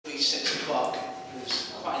6 o'clock.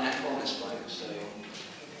 There's quite an echo on this mic, so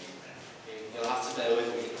you'll have to bear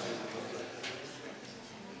with me.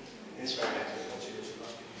 It's very echoey.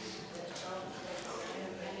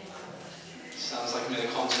 Sounds like I'm in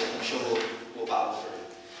a concert. I'm sure we'll battle through.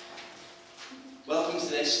 Welcome to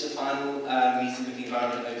this, the final meeting of the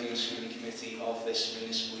Environment Overview and Scrutiny Committee of this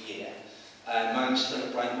municipal year. My name is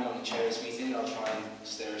Phillip, Brightmore, and chair this meeting. I'll try and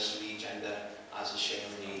steer us through the agenda as is shown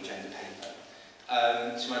in the agenda paper.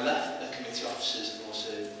 To my left are committee officers and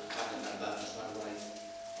also a cabinet member. To my right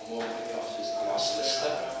are more committee officers and our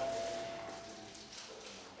solicitor.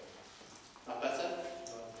 Not better?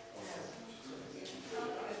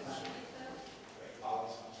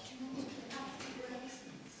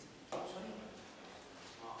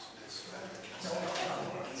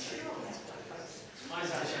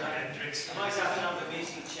 I might have to have the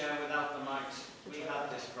meeting chair without the mics. We had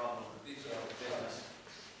this problem.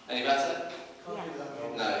 Any better? No.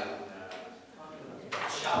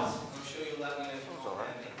 Shout. I'm sure you'll let me know if you can't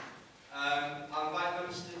hear me. I'll invite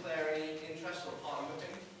members to declare any interest or party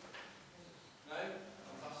whipping. No?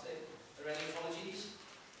 Fantastic. Are there any apologies?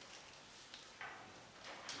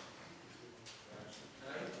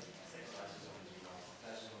 No?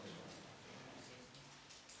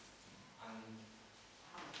 And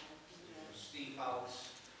Steve Fowles,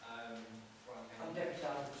 I'm Deputy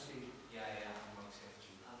Adam Steve. yeah, I'm on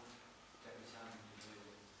Deputy Adam.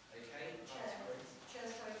 Okay. Chair,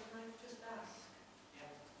 sorry, can I just ask?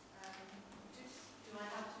 Yeah. Do I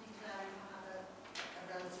have to declare if I have a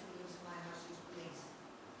relative who lives in my house who's police?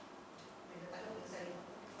 I mean, I don't think there's any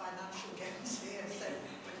financial gains here, so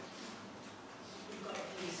we've got a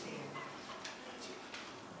police here.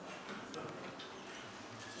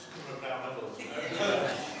 Just coming about levels.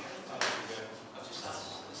 I've just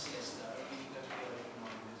asked the solicitor if you don't feel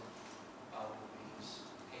open-minded about these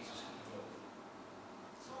cases coming up.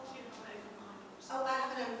 Oh, I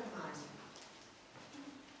have an open mind.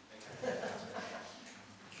 Okay.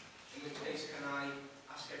 In which case, can I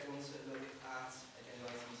ask everyone to look at agenda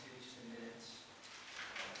item 2 just in minutes?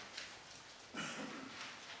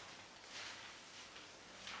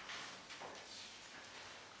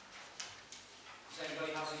 Does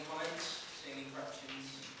anybody have any comments? See any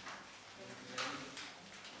corrections?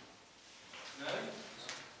 No?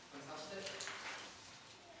 Fantastic.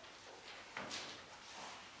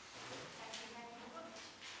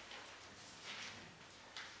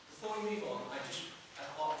 Before we move on, as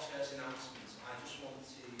part of Chair's announcements, I just want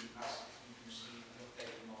to ask if you've received an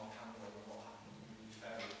update from our Campbell on what happened in the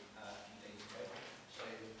ferry a few days ago. So,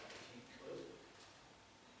 if you could.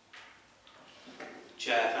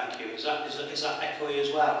 Chair, thank you. Is that echoey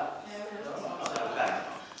as well? Okay.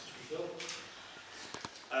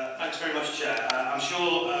 Thanks very much, Chair. I'm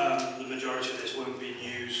sure the majority of this won't be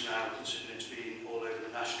news now, considering it's been all over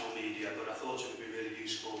the national media, but I thought it would be really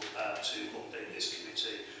useful to update this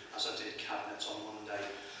committee, as I did Cabinet on Monday,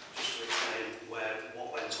 just to explain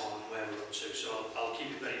what went on and where we're up to. So I'll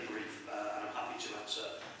keep it very brief, and I'm happy to answer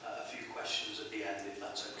a few questions at the end, if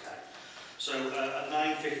that's okay. So at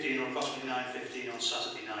 9:15, or approximately 9:15 on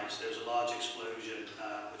Saturday night, there was a large explosion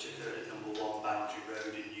which occurred at number 1 Boundary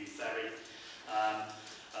Road in New Ferry,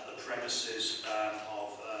 at the premises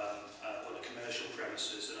of the commercial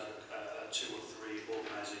premises that are 2 or 3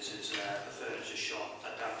 organisations there, a furniture shop,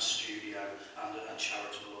 a dance studio and a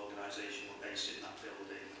charitable organisation were based in that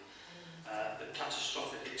building. The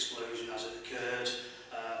catastrophic explosion as it occurred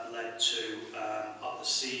led to, at the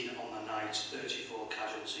scene on the night, 34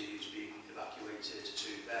 casualties being evacuated to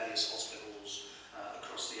various hospitals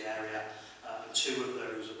across the area, and 2 of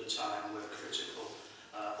those at the time were critical,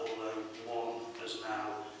 although 1 has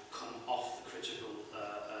now come off the critical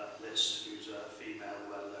list, who's a female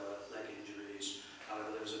who had lower leg injuries.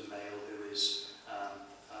 However, there was a male who is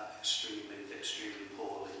extremely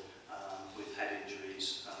poorly with head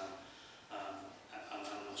injuries, and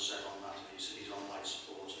enough said on that. He's on life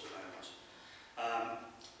support at the moment.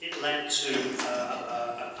 It led to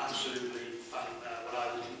an absolutely, what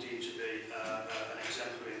I would deem to be an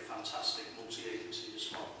exemplary and fantastic multi-agency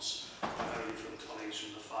response, only from colleagues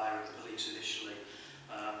from the fire and police initially,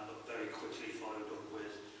 but very quickly followed up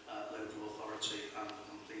with local authority, and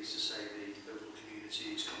I'm pleased to say the local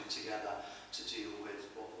community is coming together to deal with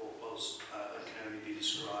what was and can only be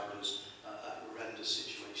described as a horrendous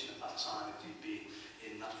situation at that time if you'd been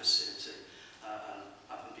in that vicinity. And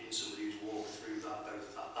having been somebody who's walked through that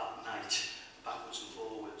both that night, backwards and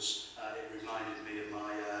forwards, it reminded me of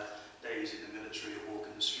my days in the military of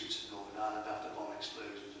walking the streets of Northern Ireland after bomb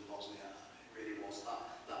explosions in Bosnia. It really was that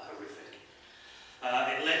horrific.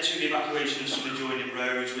 It led to the evacuation of some adjoining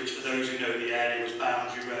roads, which for those who know the area was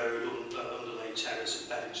Boundary Road, Underlay Terrace and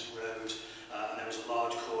Beddington Road, and there was a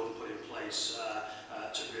large cordon put in place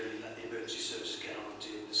to really let the emergency services get on and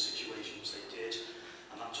deal with the situation as they did,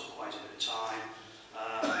 and that took quite a bit of time.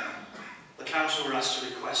 The council were asked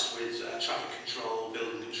to request with traffic control,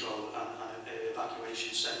 building control and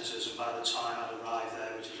evacuation centres, and by the time I'd arrived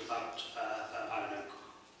there, which was about, I don't know,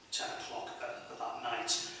 10 o'clock that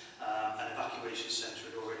night, an evacuation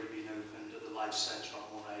centre had already been opened at the Life Centre on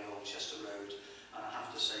 1A Old Chester Road, and I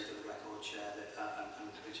have to say to the record chair that, and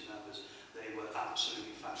committee members, they were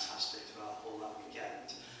absolutely fantastic throughout all that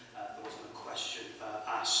weekend. There wasn't a question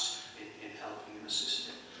asked in helping and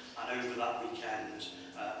assisting. And over that weekend,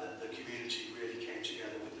 the community really came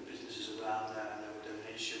together with the businesses around there, and there were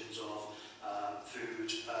donations of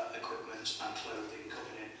food, equipment and clothing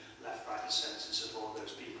coming in left, right and centre to support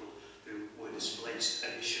those people who were displaced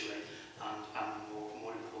initially, and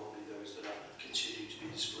more importantly those that are continuing to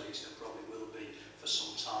be displaced and probably will be for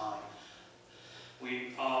some time.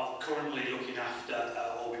 We are currently looking after,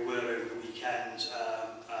 or we were over the weekend,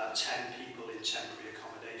 10 people in temporary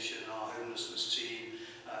accommodation. Our homelessness team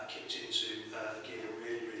kicked into gear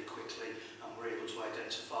really, really quickly, and were able to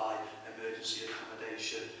identify emergency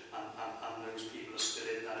accommodation, and those people are still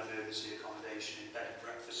in that emergency accommodation in bed and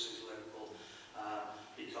breakfasts local,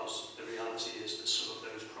 because the reality is that some of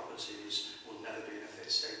those properties will never be in a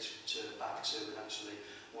fit state to turn back to, and actually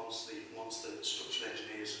once the structural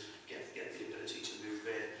engineers get the ability to move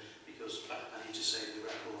in, because I need to say to the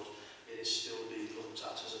record, it is still being looked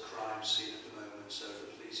at as a crime scene at the moment, so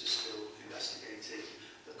the police are still investigating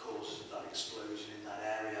the causes of that explosion in that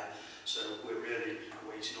area. So we're really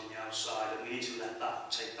waiting on the outside, and we need to let that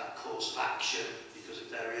take that course of action, because if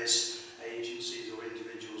there is agencies or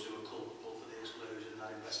individuals who are culpable for the explosion,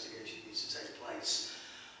 that investigation needs to take place.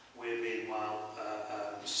 We're meanwhile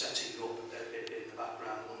setting up in the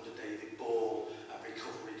background under David Ball a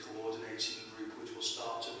recovery coordinating group, which will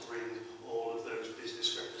start to bring all of those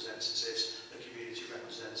business representatives, the community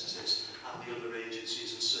representatives and the other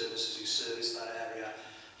agencies and services who service that area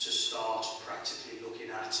to start practically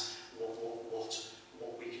looking at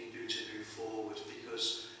what we can do to move forward,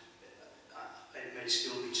 because it may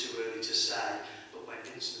still be too early to say, but when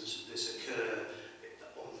incidents of this occur,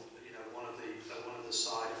 one of the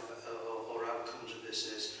side or outcomes of this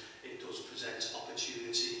is it does present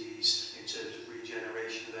opportunities in terms of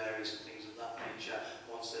regeneration of areas and things of that nature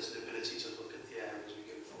once there's an ability to look at the area as we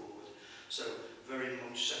go forward. So very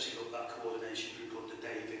much setting up that coordination group under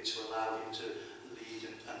David to allow him to lead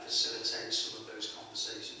and facilitate some of those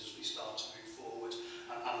conversations as we start to move forward,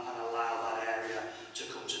 and allow that area to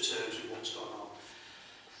come to terms with what's gone on.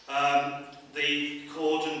 The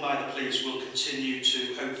cordon by the police will continue to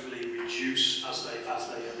hopefully reduce as they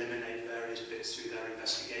eliminate various bits through their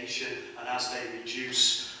investigation, and as they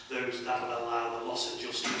reduce those, that will allow the loss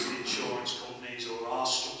adjusters, the insurance companies or our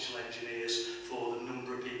structural engineers for the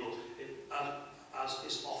number of people, as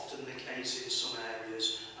is often the case in some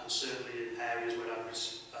areas, and certainly in areas where I've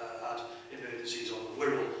had emergencies on the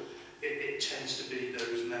Wirral, it tends to be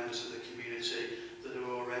those members of the community that are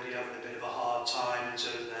already having a bit of a hard time in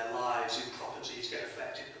terms of their lives, whose properties get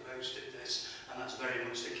affected the most in this, and that's very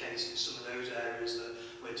much the case in some of those areas that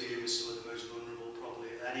we're dealing with some of the most vulnerable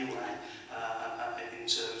probably anyway, in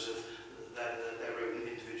terms of their own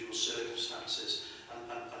individual circumstances,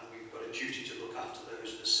 and we've got a duty to look after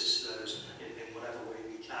those and assist those in whatever way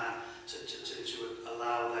we can to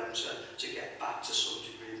allow them to get back to some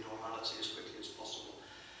degree of normality as quickly as possible.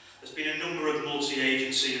 There's been a number of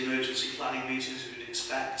multi-agency emergency planning meetings we would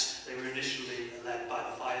expect. They were initially led by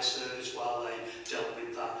the fire service while they dealt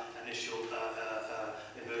with that initial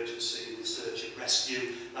emergency with search and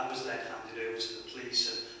rescue. That was then handed over to the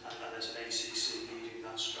police, and there's an ACC leading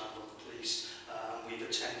that strand on the police. We've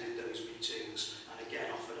attended those meetings and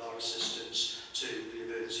again offered our assistance to the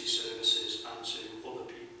emergency services and to other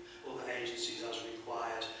agencies as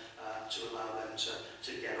required to allow them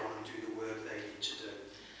to get on and do the work they need to do.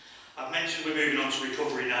 I've mentioned we're moving on to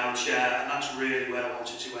recovery now, Chair, and that's really where I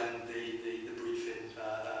wanted to end the briefing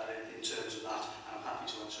in terms of that, and I'm happy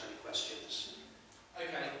to answer any questions.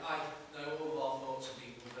 Okay, I know all of our thoughts are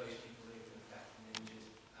deep with those people who have been affected and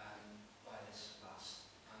injured by this last,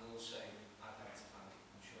 and also I'd like to thank,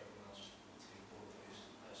 I'm sure everyone else will too, all of those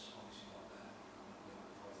personalities who got there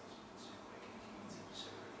and worked with us so quick in the community, so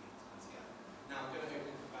quickly to come together. Now I'm going to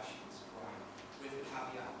open for questions, Brian, with the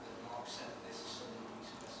caveat that Mark said that this is still a police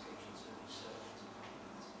investigation, so research and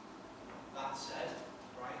complaints. That said,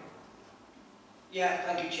 Brian? Yeah,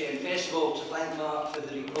 thank you, Chair. First of all, to thank Mark for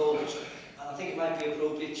the report. And I think it might be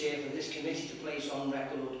appropriate, Chair, for this committee to place on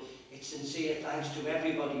record its It's sincere thanks to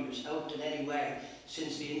everybody who's helped in any way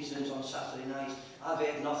since the incident on Saturday night. I've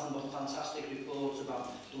heard nothing but fantastic reports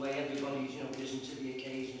about the way everybody's, risen to the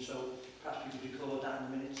occasion, so perhaps we could record that in a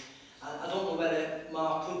minute. And I don't know whether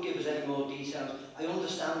Mark could give us any more details. I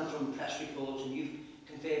understand from press reports, and you've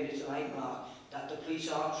confirmed it tonight, Mark, that the police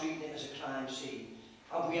are treating it as a crime scene.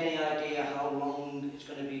 Have we any idea how long it's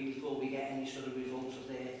going to be before we get any sort of results of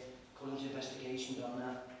their current investigations on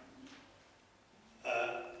that?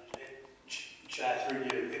 Chair, through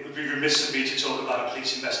you, it would be remiss of me to talk about a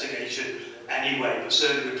police investigation anyway, but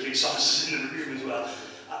certainly with police officers in the room as well.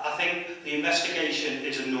 I think the investigation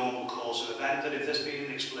is a normal course of event, that if there's been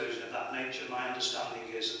an explosion of that nature, my understanding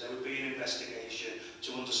is that there would be an investigation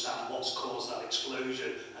to understand what's caused that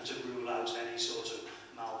explosion and to rule out any sort of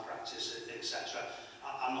malpractice, etc.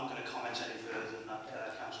 I'm not going to comment any further than that,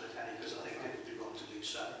 Councillor Kenny, because I think it would be wrong to do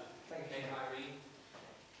so. Thank you, Irene.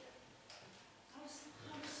 How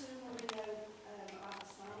soon will we know about the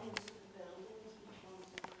sounds of the buildings, which ones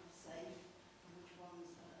are safe and which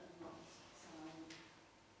ones are not sound?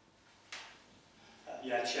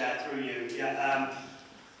 Yeah, Chair, through you. Yeah.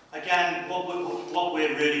 Again, what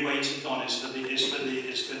we're really waiting on is for the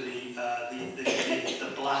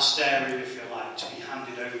blast area, if you like, to be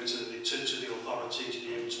handed over to the authority to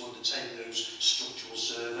be able to undertake those structural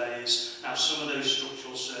surveys. Now, some of those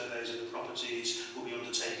structural surveys of the properties will be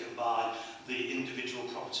undertaken by the individual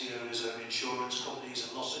property owners' own insurance companies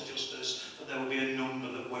and loss adjusters, but there will be a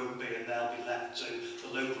number that won't be, and they'll be left to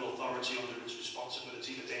the local authority under its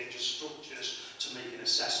responsibility for dangerous structures to make an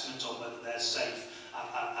assessment on whether they're safe.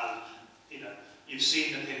 And you've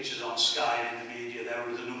seen the pictures on Sky and in the media. There are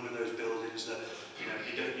a number of those buildings that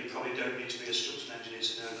you probably don't need to be a structural engineer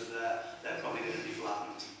to know that they're probably going to be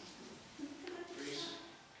flattened.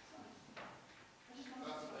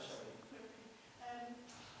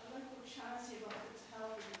 A local charity have offered to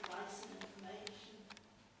help with advice and information.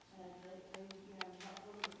 They have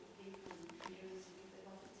vulnerable people in the community. They've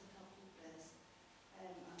offered to help with this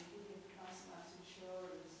and giving advice about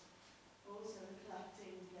insurance. Also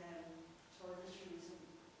collecting toiletries and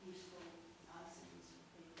useful items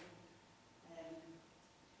for people.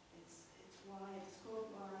 It's Wired. It's called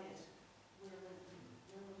Wired. We're a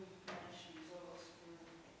information resource for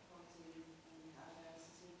equality and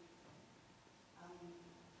diversity.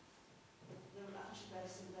 They're actually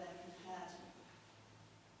based in Birkenhead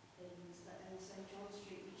in St John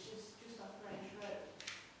Street, which is just off Grange Road.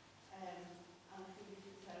 And I think we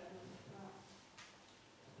could phone them for that.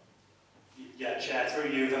 Yeah, Chair,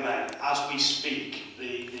 through you, if I may. As we speak,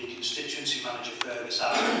 the constituency manager Fergus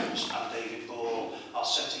Adams and David Ball are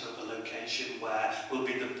setting up a location where will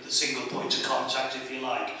be the single point of contact, if you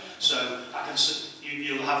like. So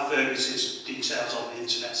you'll have Fergus's details on the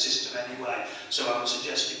internet system anyway. So I would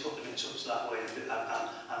suggest you put them in touch that way,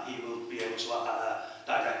 and he will be able to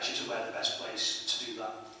direct you to where the best place to do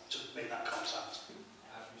that, to make that contact.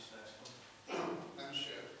 I'm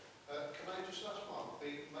sure. Can I just ask Mark,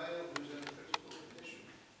 the male who's in a critical condition,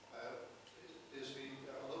 is he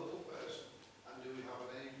a local person, and do we have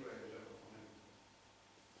an age range on him?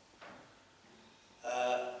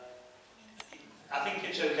 I think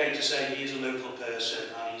it's okay to say he is a local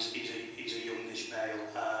person and he's a youngish male.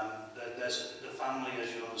 There's the family,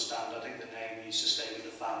 as you understand. I think the name needs to stay with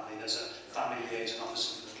the family. There's a family liaison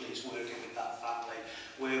officer from the police working with that family.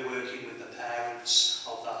 We're working with the parents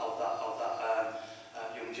of that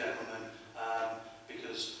young gentleman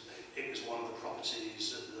because it was one of the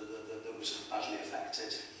properties that was badly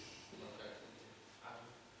affected.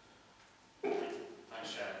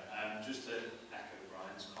 Thanks, Chair. Just to echo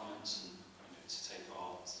Brian's comments and to take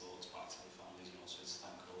our thoughts back to the families and also to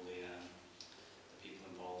thank all the people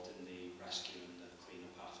involved in the rescue and the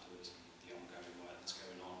clean-up afterwards and the ongoing work that's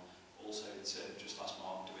going on. Also to just ask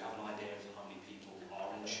Mark, do we have an idea of how many people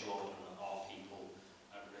are insured and are people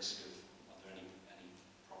at risk of, are there any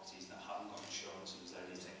properties that haven't got insurance, and is there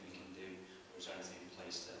anything we can do, or is there anything in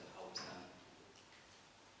place to help them?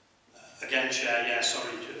 Again, Chair, yeah,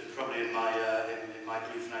 sorry, probably in my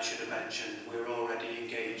briefing I should have mentioned, we're already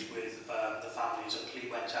engaged with the families. A plea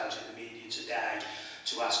went out in the media today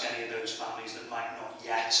to ask any of those families that might not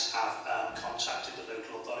yet have contacted the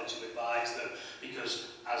local authority to advise them,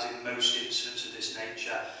 because as in most incidents of this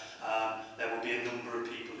nature, there will be a number of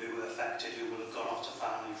people who were affected who will have gone off to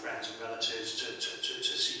family, friends and relatives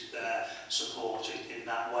to seek their support in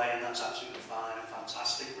that way, and that's absolutely fine and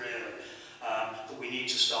fantastic, really. But we need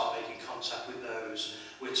to start making contact with those.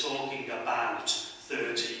 We're talking about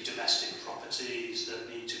 30 domestic properties that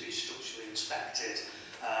need to be structurally inspected.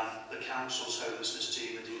 The council's homelessness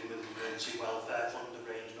team are dealing with emergency welfare fund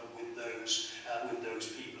arrangement with those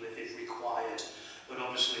people if required. but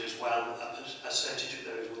obviously as well, a percentage of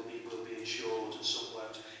those will be insured and some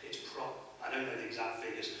won't. I don't know the exact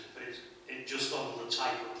figures, but it's just on the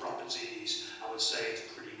type of properties, I would say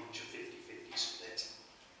it's pretty much a 50-50 split.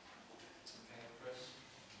 Okay, Chris?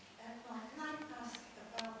 Mark, can I ask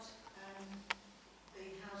about the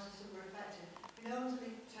houses that were affected? We know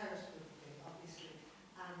the terrace would be, obviously,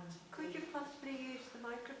 and... Could you possibly use the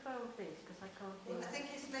microphone, please, because I can't hear. Well, I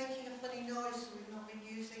think it's making a funny noise, so we've not been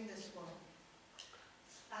using this one.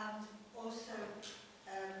 And also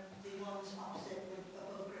the ones opposite with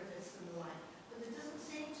above Griffiths and the like. But there doesn't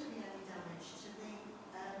seem to be any damage to the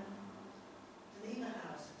lever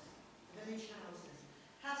houses, the village houses.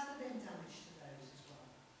 Has there been damage to those as well?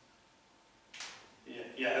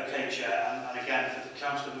 Yeah, okay, Chair. And again, for the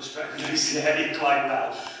Councillor Muspratt knows the area quite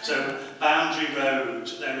well. So, Boundary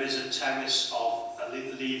Road, there is a terrace of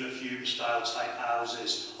lever fume style type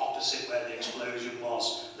houses opposite where the explosion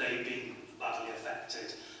was. They've been badly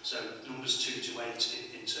affected. So numbers 2 to 8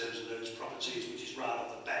 in terms of those properties, which is right on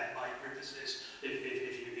the bend by Griffiths,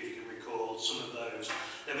 if you can recall some of those.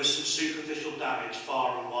 There was some superficial damage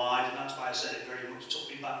far and wide, and that's why I said it very much took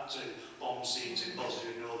me back to bomb scenes in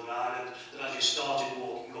Bosnia and Northern Ireland, that as you started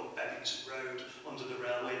walking up Bevington Road under the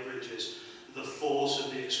railway bridges, the force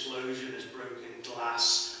of the explosion has broken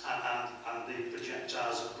glass and the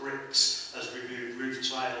projectiles of bricks has removed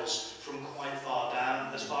roof tiles from quite far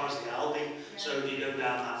down, as far as the Albi. Yeah. So if you go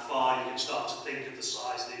down that far, you can start to think of the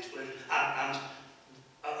size of the explosion. And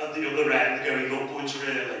at the other end, going upwards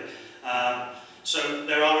really. So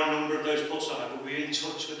there are a number of those plots on it, but we're in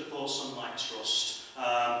touch with the Port Sunlight Trust.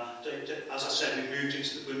 As I said,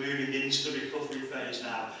 we're moving into the recovery phase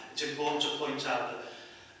now. It's important to point out that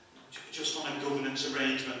just on a governance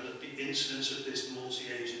arrangement, that the incidents of this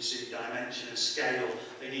multi-agency dimension and scale,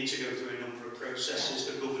 they need to go through a number of processes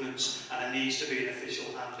for governance, and there needs to be an official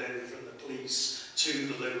handover from the police to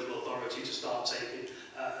the local authority to start taking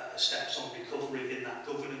steps on recovery in that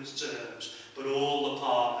governance terms. But all the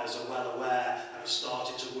partners are well aware and have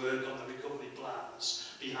started to work on the recovery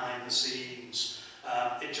plans behind the scenes.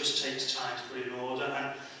 It just takes time to put in order.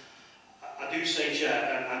 And I do say,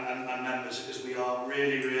 Chair and members, because we are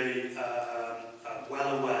really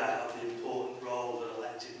well aware of the important role that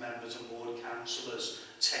elected members and ward councillors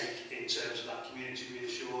take in terms of that community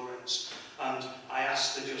reassurance. And I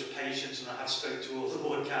ask for just patience, and I have spoke to all the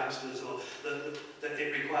ward councillors, that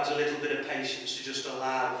it requires a little bit of patience to just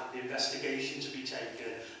allow the investigation to be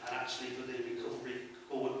taken and actually for the recovery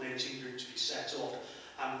coordinating group to be set up.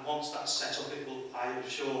 And once that's set up, it will, I am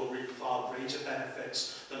sure, reap far greater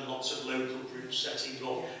benefits than lots of local groups setting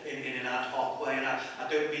up in an ad hoc way. And I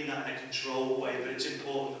don't mean that in a controlled way, but it's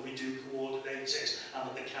important that we do coordinate it and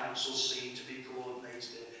that the councils seem to be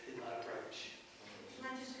coordinated in that approach. Can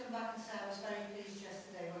I just come back and say I was very pleased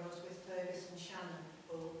yesterday when I was with Fergus and Shannon,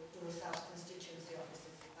 who were South constituency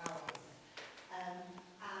officers, our officers,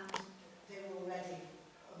 and they were already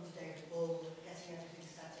under David Ball getting everything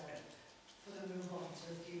set up for the move on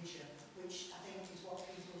to the future, which I think is what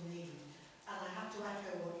people need. And I have to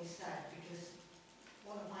echo what you said, because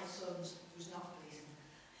one of my sons, who's not policeman,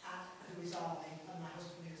 who is army, and my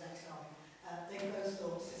husband who's ex-army, they both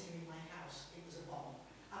thought sitting in my house it was a bomb.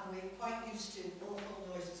 And we're quite used to awful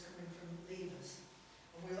noises coming from levers.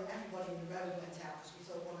 And everybody in the road went out because we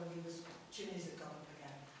thought one of the levers chimneys had gone up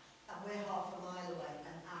again. And we're half a mile away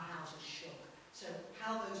and our house is shook. So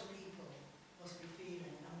how those people must be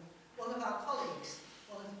feeling. And one of our colleagues,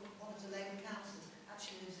 one of the Labour councillors,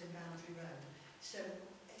 actually lives in Boundary Road. So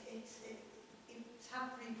it's had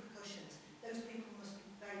repercussions. Those people must be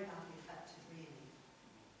very badly affected, really,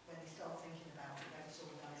 when they start thinking about it, when it's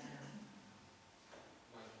all died down.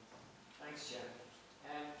 Thanks, Chair.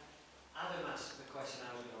 Adam asked the question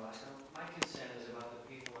I was going to ask. Now, my concern is about the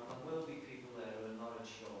people, and there will be people there who are not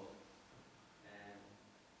insured.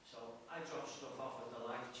 So I drop stuff off at the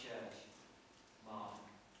Life Church, Mark.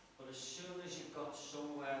 But as soon as you've got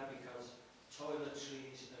somewhere, because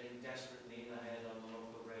toiletries are in desperate need, I heard on the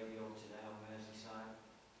local radio today on Merseyside,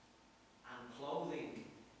 and clothing,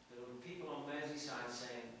 there were people on Merseyside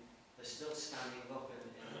saying they're still standing up in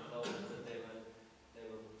the clothes that they were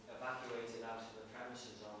evacuated out of the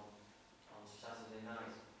premises on Saturday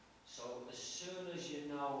night. So as soon as you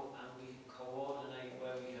know and we can coordinate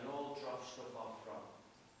where we can all drop stuff off from,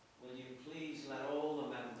 will you please let all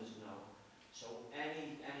the members know? So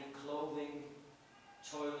any clothing,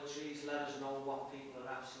 toiletries, let us know what people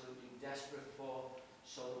are absolutely desperate for,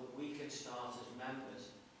 so that we can start as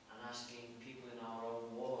members and asking people in our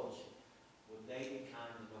own wards, would they be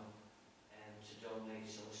kind enough to donate?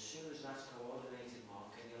 So as soon as that's coordinated,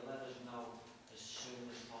 Mark, can you let us know as soon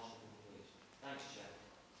as possible, please? Thanks, Chair.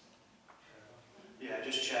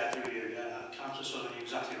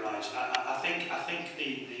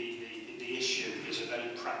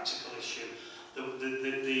 practical issue.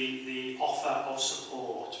 The offer of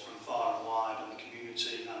support from far and wide and the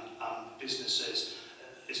community and businesses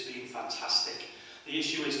has been fantastic. The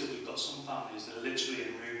issue is that we've got some families that are literally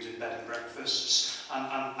in rooms in bed and breakfasts, and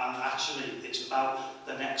actually it's about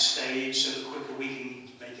the next stage, so the quicker we can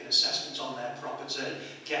make an assessment on their property,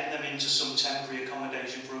 get them into some temporary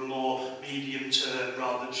accommodation for a more medium term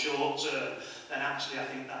rather than short term, then actually I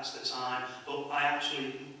think that's the time. But I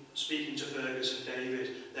actually, speaking to Fergus and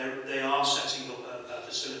David, they are setting up a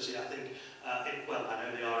facility, I think, well, I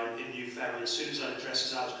know they are in New Ferry. As soon as that address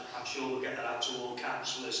is out, I'm sure we'll get that out to all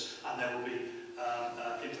councillors, and there will be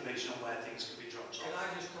information on where things can be dropped off. Can I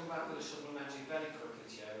just come back with a supplementary very quickly,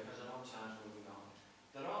 Chair, because I know time's moving on.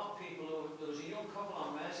 There are people there was a young couple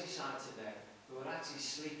on Merseyside today who are actually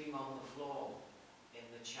sleeping on the floor in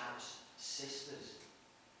the chap's sisters.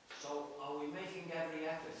 So are we making every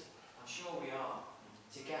effort, I'm sure we are,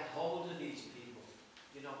 to get hold of these people,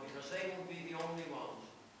 you know, because they won't be the only ones.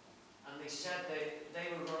 And they said they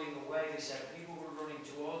were running away. They said people were running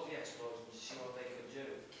towards the explosion to see what they could do.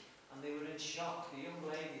 And they were in shock. The young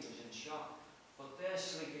lady was in shock. But they're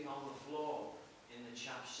sleeping on the floor in the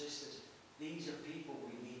chap's sisters. These are people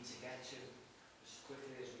we need to get to as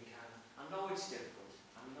quickly as we can. I know it's difficult.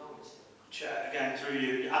 I know it's difficult. Chair, again, through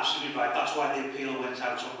you, you're absolutely right. That's why the appeal went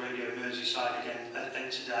out on Radio Merseyside again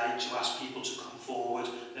today, to ask people to come forward.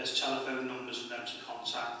 There's telephone numbers for them to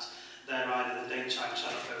contact. They're either the daytime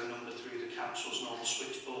telephone number through the council's normal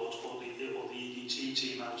switchboard or the EDT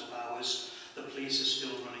team out of hours. The police are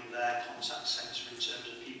still running their contact centre in terms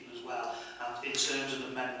of people as well. And in terms of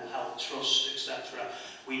the mental health trust, etc.,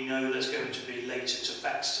 we know there's going to be latent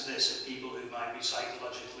effects to this of people who might be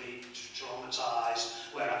psychologically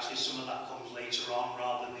traumatised, where actually some of that comes later on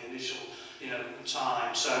rather than the initial,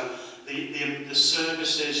 time. So the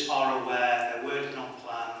services are aware, they're working on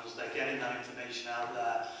plans, they're getting that information out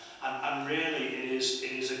there. And really, it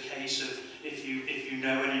is a case of if you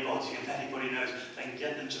know anybody and anybody knows, then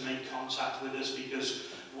get them to make contact with us, because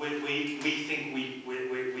we think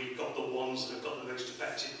we've got the ones that have got the most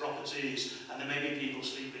affected properties, and there may be people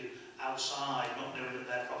sleeping outside, not knowing that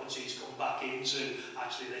their properties come back into,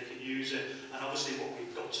 actually they can use it. And obviously what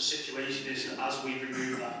we've got to situation is that as we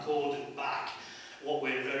remove that cordon back, what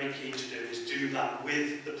we're very keen to do is do that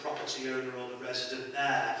with the property owner or the resident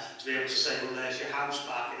there, to be able to say, well, there's your house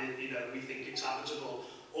back, and we think it's habitable,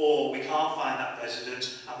 or we can't find that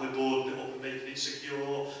resident and we're boarding it up and making it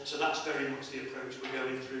secure. So that's very much the approach we're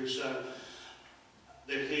going through. So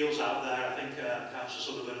the appeal's out there, I think,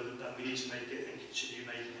 Councillor Sullivan, and we need to make it and continue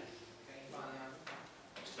making it. Okay, finally,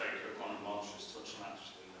 just very quick one, and Mark's just touched on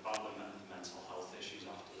actually about the mental health issues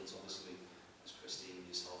afterwards. Obviously, as Christina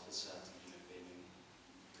yourself has said,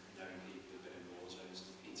 knowing people who've been in war zones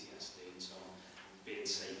with PTSD and so on, being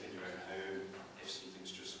safe in your own home, if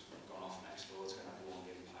something's just gone off next door, it's going to have a long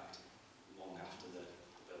impact long after the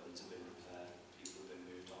buildings have been repaired, people have been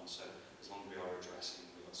moved on. So as long as we are addressing,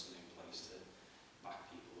 we've got something in place to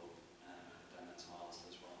back people up their mental health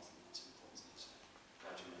as well. I think that's important. So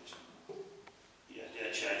glad you mentioned that.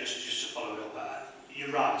 Yeah, Chair, just to follow it up,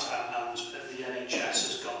 you're right, and the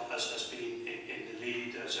NHS has been in the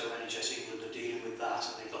lead, so NHS England are dealing with that,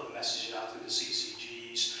 and they've got the message out through the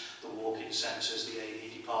CCGs, the walk-in centres, the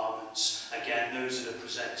A&E departments. Again, those that are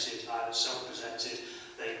presented, either self-presented,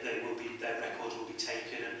 their records will be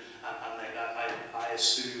taken, and I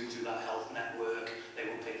assume through that health network they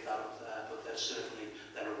will pick that up there, but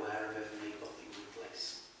they're aware of it and they've got things in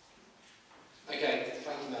place. Okay,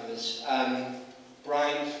 thank you, members.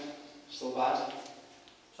 Brian, still bad?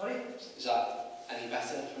 Sorry? Is that any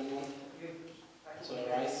better for anyone? Is that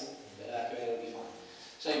alright? It'll be fine.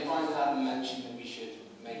 So Brian and Adam mentioned that we should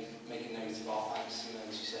make a note of our thanks to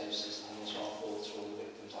emergency services and also our thoughts for all the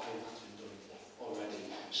victims. I hope that's been done already.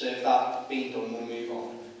 So if that being done, we'll move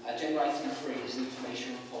on. Agenda item 3 is an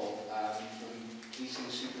information report from Policing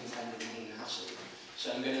Superintendent Irene.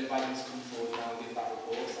 So I'm going to invite him to come forward now and give that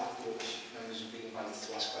report, after which members will be invited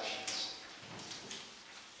to ask questions.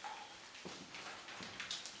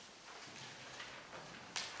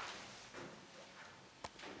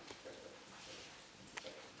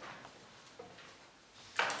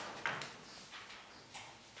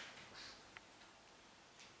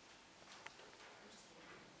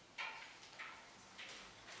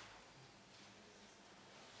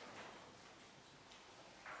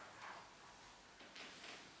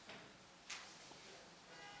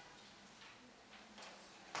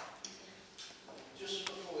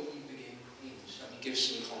 Give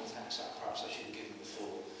some context that perhaps I should have given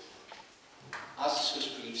before. As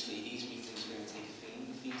discussed previously, these meetings are going to take a theme.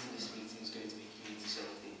 The theme for this meeting is going to be community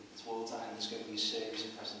safety. Towards that end, there's going to be a series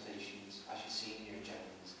of presentations, as you've seen in your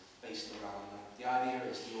agenda. based around that. The idea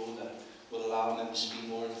is the order will allow members to be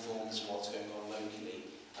more informed as to what's going on locally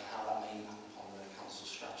and how that may impact upon the council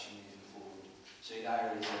strategy moving forward. So the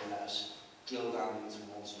idea is to let us drill down into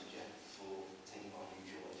one subject before taking on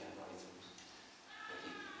usual agenda items.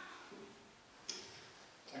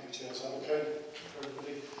 Thank you, Chair. Is that okay for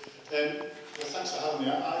everybody? Well, thanks for having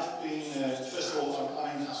me. I've been, first of all,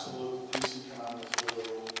 I'm in Castle Local Policing Commander for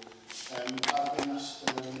Wirral. I've been asked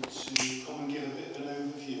to come and give a bit of an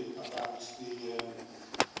overview about the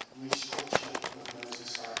restructure of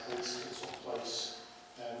Merseyside Police that took place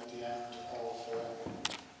at the end of,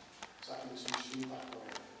 exactly some feedback on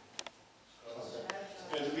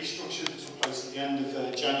it. The restructure that took place at the end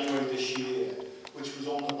of January this year, which was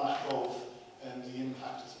on the back of the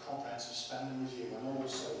impact of the comprehensive spending review and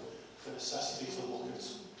also the necessity to look at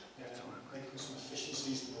making some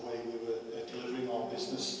efficiencies in the way we were delivering our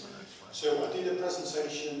business. So I did a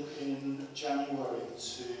presentation in January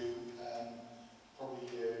to probably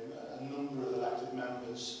a number of elected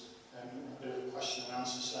members, a bit of a question and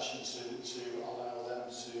answer session to allow them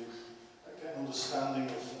to get an understanding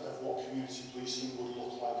of what community policing would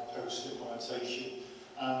look like post-implementation.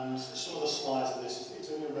 And some of the slides of this,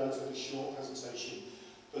 it's only a relatively short presentation,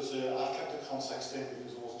 but I've kept the context in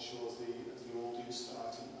because I wasn't sure of the audience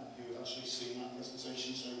tonight and who had actually seen that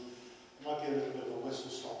presentation. So it might be a little bit of a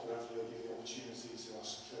whistle stop, but hopefully I'll give you the opportunity to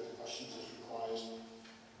ask further questions if required.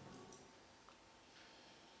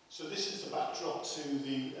 So this is the backdrop to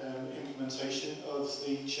the implementation of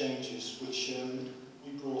the changes, which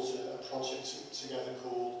we brought a project together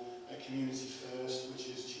called Community First, which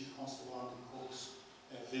is Chief Constable Andy Cook's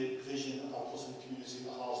vision about putting the community at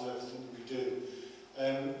the heart of everything that we do.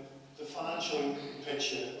 The financial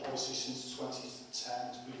picture, obviously since 2010,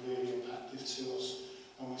 has been really impactful to us,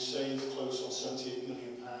 and we've saved close on £78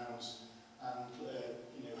 million and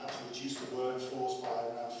had to reduce the workforce by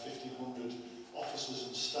around 1,500 officers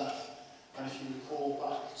and staff. And if you recall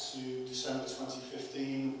back to December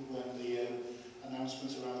 2015, when the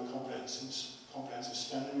announcement around the comprehensive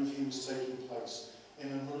spending review was taking place, in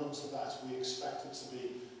the run-up to that, we expected to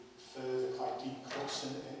be further quite deep cuts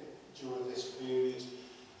during this period.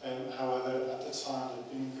 However, at the time, there had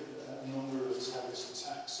been a number of terrorist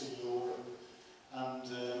attacks in Europe, and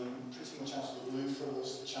pretty much out of the blue for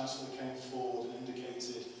us, the Chancellor came forward and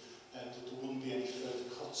indicated that there wouldn't be any further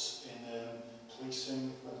cuts in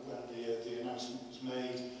policing when the announcement was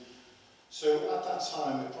made. So at that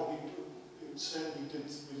time, certainly we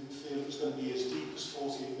didn't feel it was going to be as deep as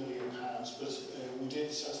 £48 million, but we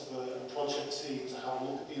did set up a project team to have a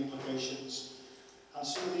look at the implications. And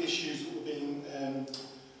some of the issues that were being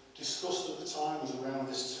discussed at the time was around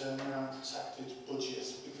this turnaround protected budget,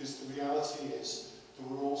 because the reality is there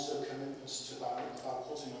were also commitments about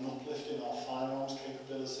putting an uplift in our firearms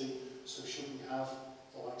capability. So should we have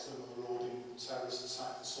the likes of a marauding terrorist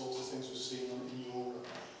attack, the sorts of things we're seeing in Europe,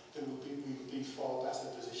 we would be far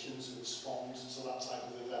better positioned to respond to that type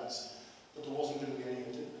of event. But there wasn't going to be any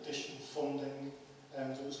additional funding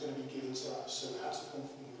that was going to be given to that, so it had to come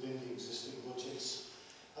from within the existing budgets.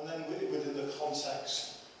 And then within the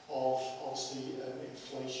context of obviously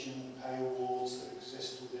inflation and pay awards that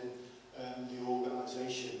exist within the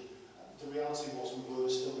organisation, the reality was we were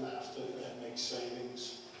still going to have to make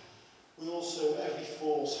savings. We also, every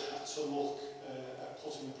force had to look at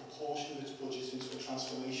putting a proportion of its budget into a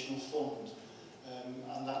transformational fund,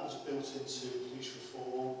 and that was built into police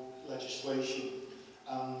reform legislation,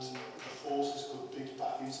 and the forces could bid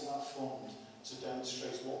back into that fund to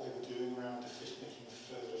demonstrate what they were doing around making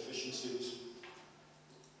further efficiencies.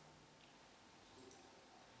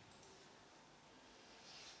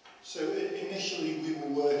 So initially we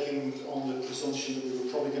were working on the presumption that we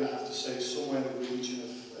were probably going to have to save somewhere in the region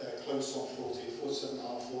of close on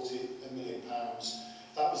 47.5–40 million pounds.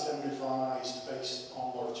 That was then revised based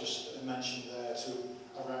on what I just mentioned there to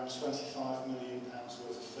around 25 million pounds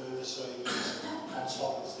worth of further savings on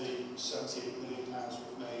top of the 78 million pounds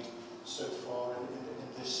we've made so far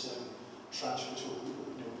in this tranche, which will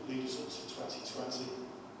lead us up to 2020.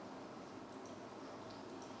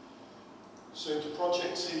 So the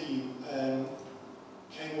project team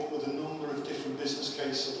came up with a number of different business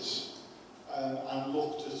cases and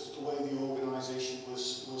looked at the way the organisation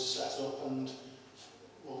was set up. And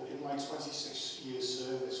well, in my 26 years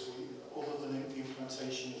service, other than the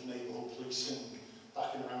implementation of neighbourhood policing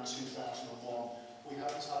back in around 2001, we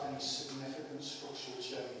haven't had any significant structural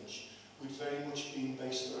change. We'd very much been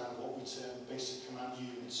based around what we term basic command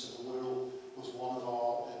units. So the Wirral was one of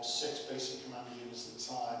our 6 basic command units at the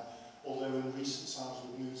time. Although in recent times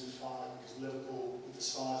we've moved to 5 because Liverpool, with the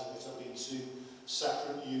size of it, have been 2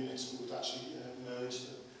 separate units, we would actually merge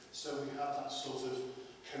them. So we had that sort of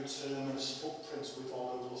coterminous footprints with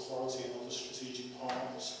our local authority and other strategic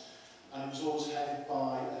partners. And it was always headed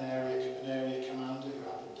by an area commander who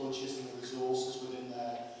had the budget and the resources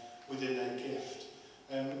within their gift.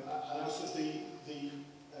 And out of the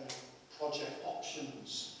project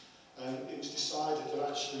options, it was decided that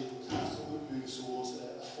actually we would have to move towards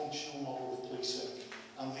a functional model of policing,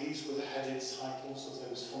 and these were the headed titles of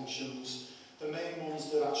those functions. The main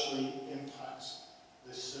ones that actually impact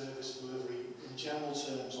this service delivery in general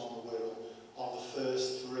terms on the Wirral are the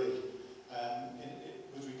first three.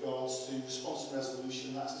 With regards to response and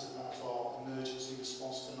resolution, that is about our emergency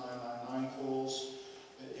response to 999 calls.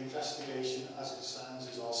 Investigation, as it sounds,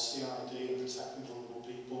 is our CID and protecting vulnerable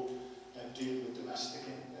people, and dealing with domestic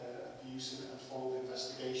abuse and follow-up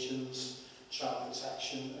investigations, child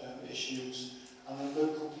protection issues, and then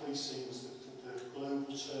local policing was the global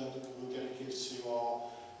term that we were going to give to our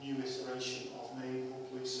new iteration of neighbourhood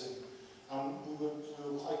policing. We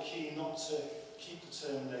were quite keen not to keep the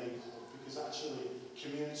term neighbourhood, because actually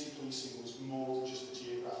community policing was more than just a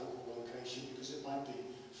geographical location, because it might be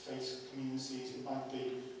faith communities, it might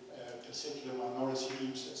be particular minority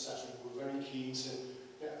groups, etc. We were very keen to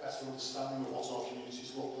get a better understanding of what our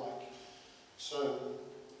communities look like. So,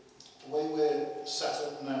 the way we're set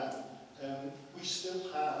up now, we still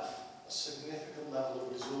have a significant level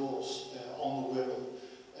of resource on the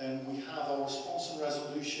Wirral. We have our response and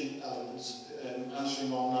resolution elements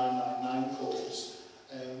answering our 999 calls,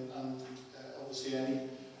 and obviously any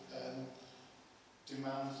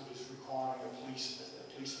demand that is requiring a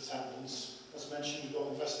police attendance. As mentioned, we've got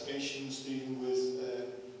investigations dealing with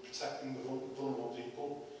protecting the vulnerable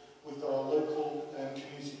people. We've got our local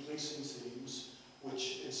community policing teams,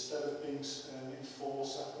 which instead of being in 4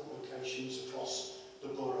 separate locations across the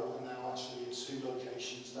borough, are now actually in 2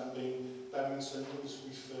 locations, that being Birmingham, that was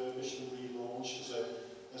refurbished and relaunched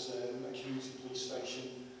as a community police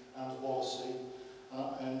station, and Wallasey.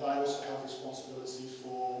 And I also have responsibility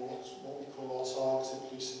for what we call our targeted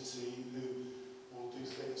policing team, who will do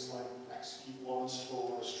things like execute warrants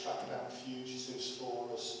for us, track down fugitives for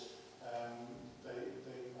us. They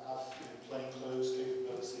have plainclothes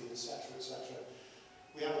capability, etc., etc.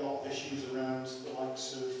 We have a lot of issues around the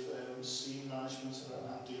likes of scene management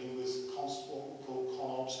and dealing with what we call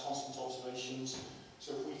CONOBs, constant observations.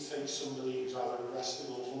 So if we take somebody who's either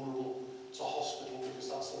arrested or vulnerable to hospital, because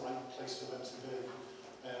that's the right place for them to be,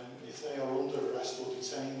 if they are under arrest or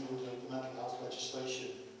detained under the mental health legislation,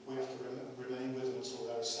 we have to remain with them until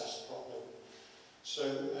they're assessed properly. So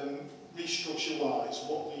restructure-wise,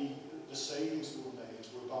 what the savings that were made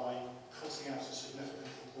were by cutting out a significant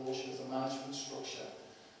proportion of the management structure.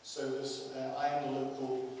 So I am the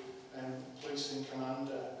local policing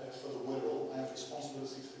commander for the Wirral. I have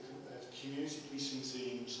responsibility for the community policing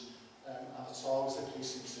teams and the targeted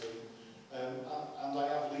policing team. And I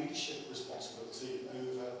have leadership responsibility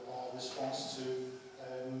over our response to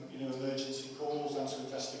emergency calls and to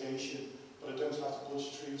investigation, but I don't have the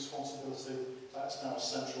budgetary responsibility. That's now a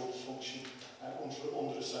central function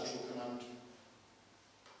under a central command.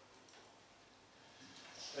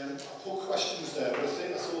 I put questions there, but I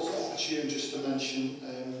thought it opportune just to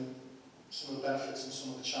mention some of the benefits and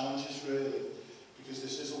some of the challenges, really, because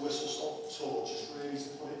this is a whistle-stop tour, just really to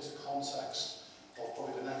put it into context of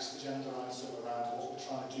probably the next agenda item around what we're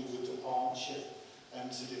trying to do with the partnership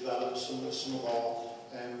and to develop some of our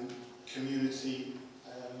community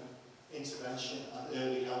intervention and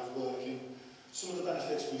early health working. Some of the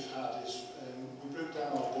benefits we've had is we broke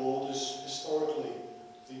down our borders. Historically,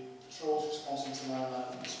 the patrols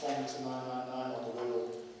responding to 999 on the Wirral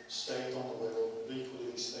stayed on the Wirral, but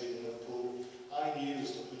equally they stayed in Liverpool. I knew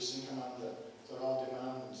as the policing commander that our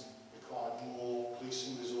demand required more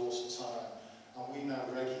policing resource and time, and we now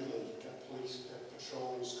regularly get police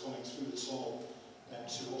patrols coming through the tunnel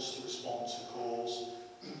to us to respond to calls.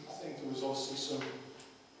 I think there was obviously some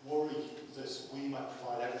worry that we might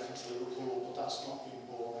provide everything to Liverpool, but that's not being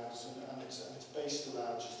borne out, and it's based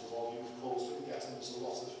around just the volume of calls that we get, and there's a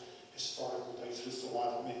lot of historical data as to why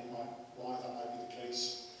that might be the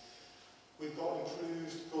case. We've got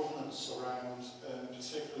improved governance around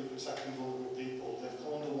particularly protecting vulnerable people. They've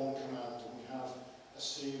come under one command, and we have a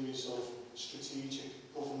series of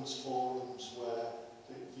strategic governance forums where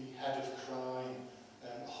the head of crime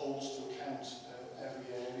holds to account every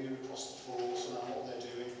area across the force around what they're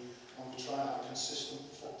doing, and we try and have a consistent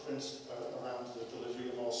footprint around the delivery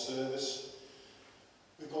of our service.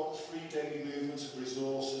 We've got the free daily movement of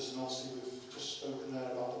resources, and obviously we've just spoken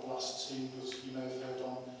there about the blast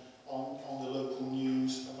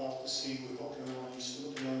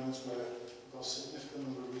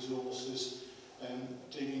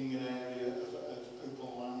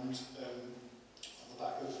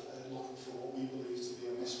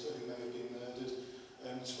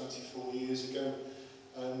years ago.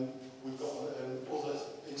 We've got other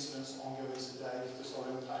incidents ongoing today that are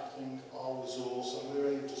impacting our resource, and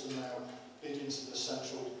we're able to now bid into the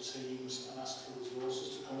central teams and ask for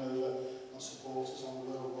resources to come over and support us on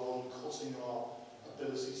the Wirral role and cutting our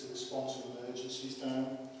ability to respond to emergencies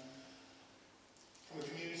down. From a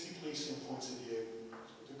community policing point of view,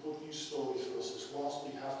 the good news story for us is whilst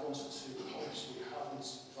we have gone to 2 points, we haven't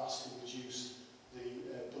vastly reduced the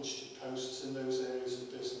budgeted posts in those areas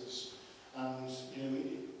of business. And you know,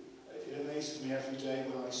 it amazes me every day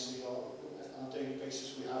when I see on a daily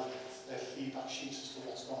basis we have feedback sheets as to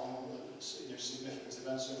what's gone on, significant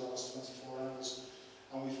events over the last 24 hours.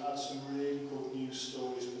 And we've had some really good news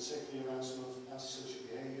stories, particularly around some of antisocial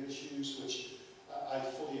behaviour issues, which I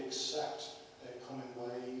fully accept come in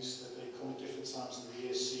ways, that they come at different times of the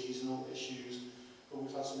year, seasonal issues. But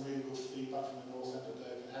we've had some really good feedback from the north end of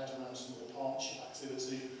Birkenhead around some of the partnership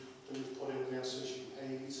activity that we've put in with the antisocial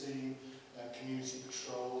behaviour team, community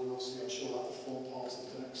patrol, and obviously I'm sure that will form part of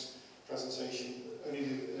the next presentation.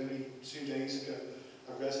 Only 2 days ago,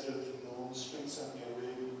 a resident from Norman Street sent me a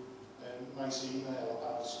really nice email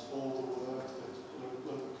about all the work that the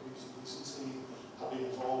local community policing team have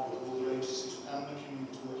been involved with, all the agencies and the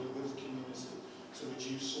community, working with the community to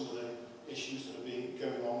reduce some of the issues that have been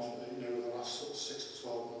going on for the last sort of 6 to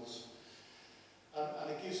 12 months.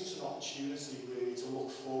 And it gives us an opportunity really to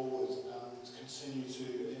look forward and continue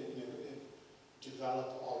to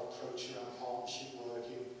develop our approach around partnership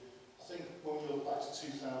working. I think when we look back to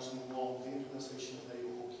 2001, the implementation of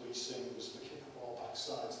neighbourhood policing was the kick up our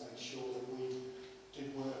backside to make sure that we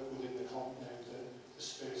did work within the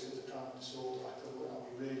spirit of the Crime and Disorder Act, and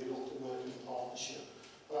we really looked at working in partnership.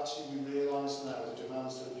 But actually we realise now the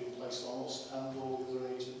demands that have been placed on us and all the other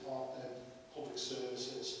agent public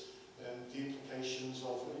services, the implications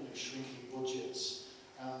of shrinking budgets,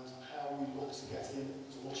 and how we look to get in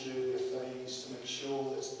at a much earlier phase to make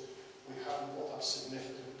sure that we haven't got that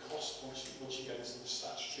significant cost once you get into the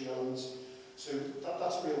statutory elements. So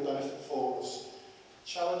that's a real benefit for us.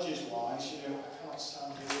 Challenges-wise, I cannot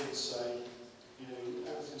stand here and say,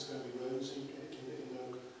 everything's going to be rosy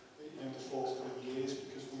in the forthcoming years,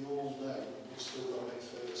 because we all know we've still got to make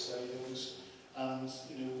further savings. And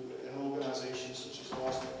an organisation such as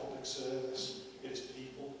ours in the public service, it is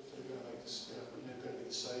people that are going to make this, going to be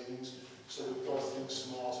the savings. So we've got to think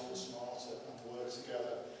smarter and smarter and work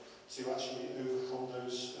together to actually overcome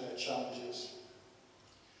those challenges.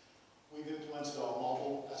 We've implemented our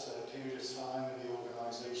model at a period of time in the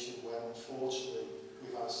organisation where, unfortunately,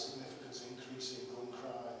 we've had a significant increase in gun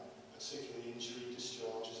crime, particularly injury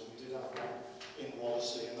discharges, and we did have one in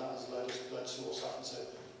Wallasey, and that has led to us having to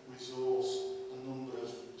resource a number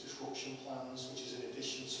of disruption plans, which is in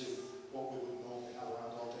addition to what we would normally have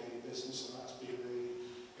around our daily business, and that's been really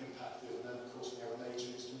impactful. And then, of course, we have a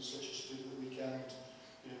major instance such as through the weekend.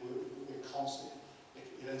 We're constantly,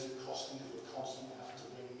 it ends up costing because we're constantly having to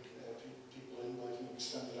bring people in working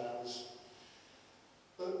extended hours.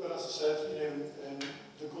 But as I said,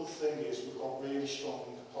 the good thing is we've got really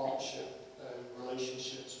strong partnership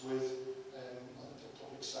relationships with the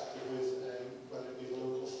public sector, with whether it be the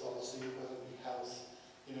local authority, whether it be health,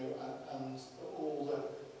 and all the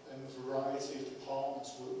variety of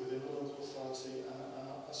departments within the local authority. And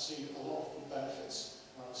I see a lot of good benefits.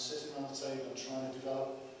 And I'm sitting around the table and trying to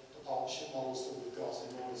develop the partnership models that we've got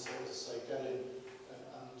in order to say get in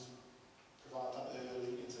and provide that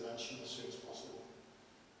early intervention as soon as possible.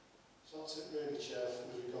 So that's it really, Chair,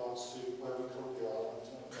 with regards to where we currently are, and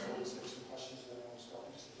I'll take some questions if anyone's got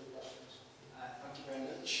any specific questions. Thank you very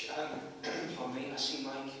much. Pardon me, I see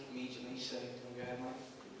Mike immediately, so can we go ahead, Mike?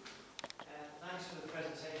 Thanks for the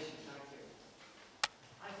presentation, thank you.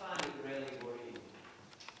 I find it really worrying,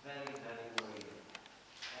 very, very worrying.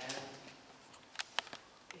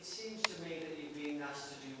 It seems to me that you're being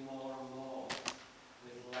asked to do more and more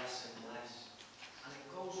with less and less. And it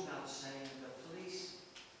goes without saying that police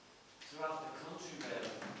throughout the country,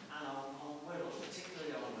 really, and on Wirral,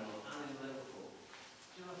 particularly on Wirral and in Liverpool,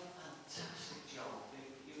 do a fantastic job.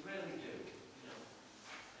 You really do,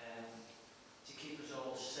 to keep us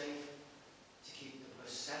all safe, to keep the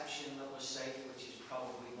perception that we're safe, which is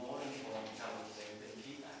probably more important, I would think, than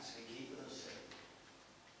actually keeping us safe.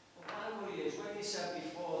 But my worry is, when you said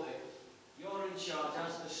before that you're in charge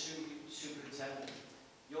as the superintendent,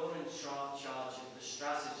 you're in charge of the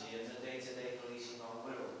strategy and the day-to-day policing on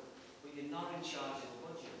Wirral, but you're not in charge of the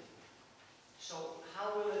budget. So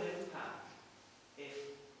how will it impact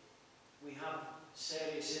if we have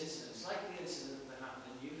serious incidents, like the incident that happened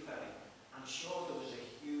in New Ferry? I'm sure there was a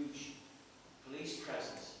huge police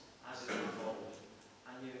presence as it unfolded,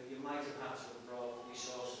 and you might have had to have brought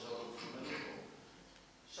resources over from Liverpool.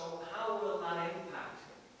 So how will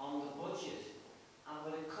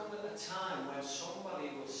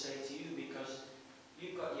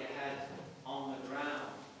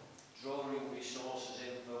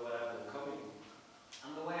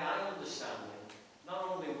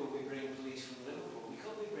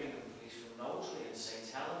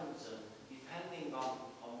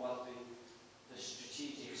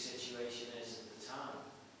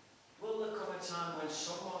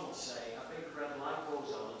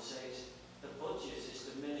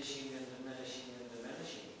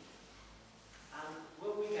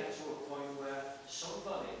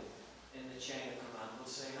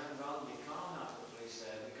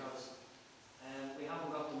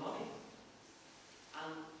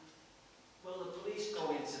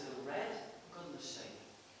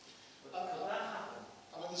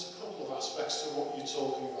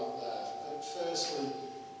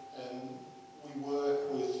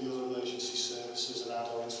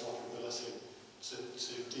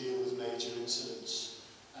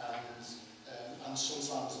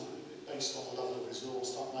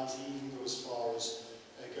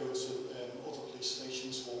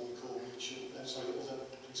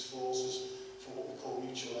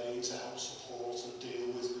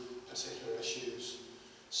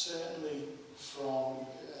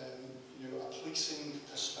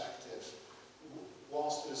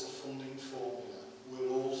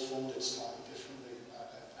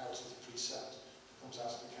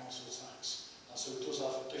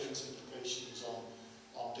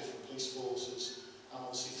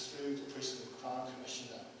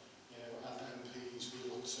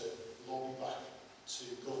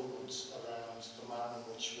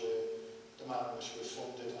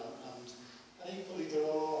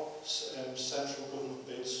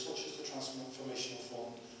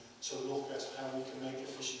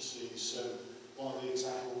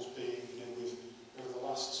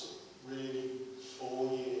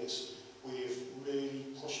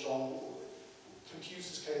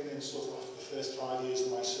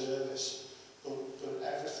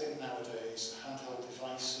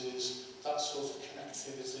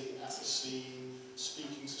activity at a scene,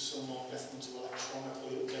 speaking to someone, getting them to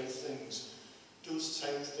electronically update things, does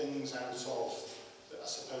take things out of, I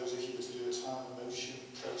suppose, if you were to do a time and motion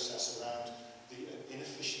process around the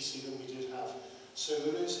inefficiency that we did have. So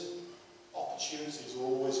there is opportunities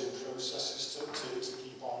always in processes to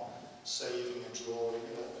keep on saving and drawing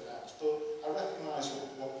a little bit out. But I recognise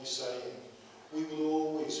what you're saying. We will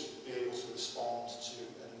always be able to respond to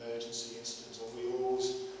an emergency incident, and we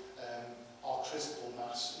always, our critical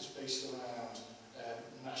mass is based around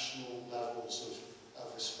national levels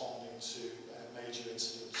of responding to major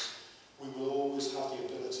incidents. We will always have the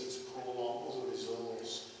ability to call on other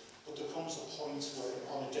resources, but there comes a point where,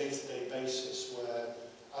 on a day-to-day basis, where,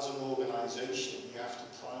 as an organisation, we have to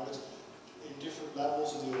prioritize. In different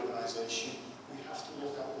levels of the organisation, we have to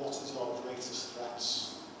look at what is our greatest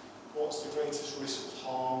threats, what's the greatest risk of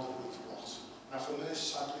harm that we've got. Now, for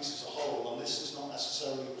Merseyside Police as a whole, and this is not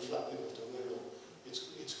necessarily reflective of the Wirral,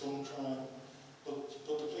 it's gun crime, but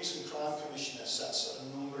the Police and Crime Commissioner sets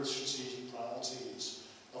a number of strategic priorities,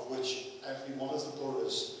 of which every one of the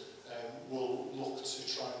boroughs will look to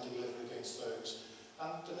try and deliver against those.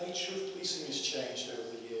 And the nature of policing has changed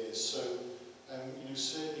over the years, so you know,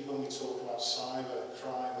 certainly when we talk about cyber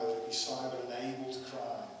crime, whether it be cyber-enabled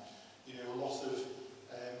crime, you know, a lot of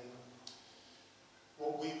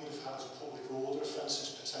what we would have had as public order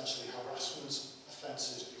offences, potentially harassment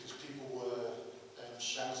offences, because people were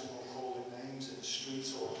shouting or calling names in the street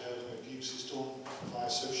or hurling abuse is done via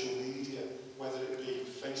social media, whether it be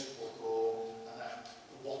Facebook or an app,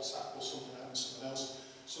 WhatsApp or something else.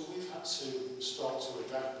 So we've had to start to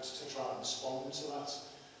adapt to try and respond to that.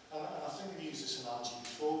 And I think we've used this analogy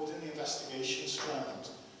before. Within the investigation strand,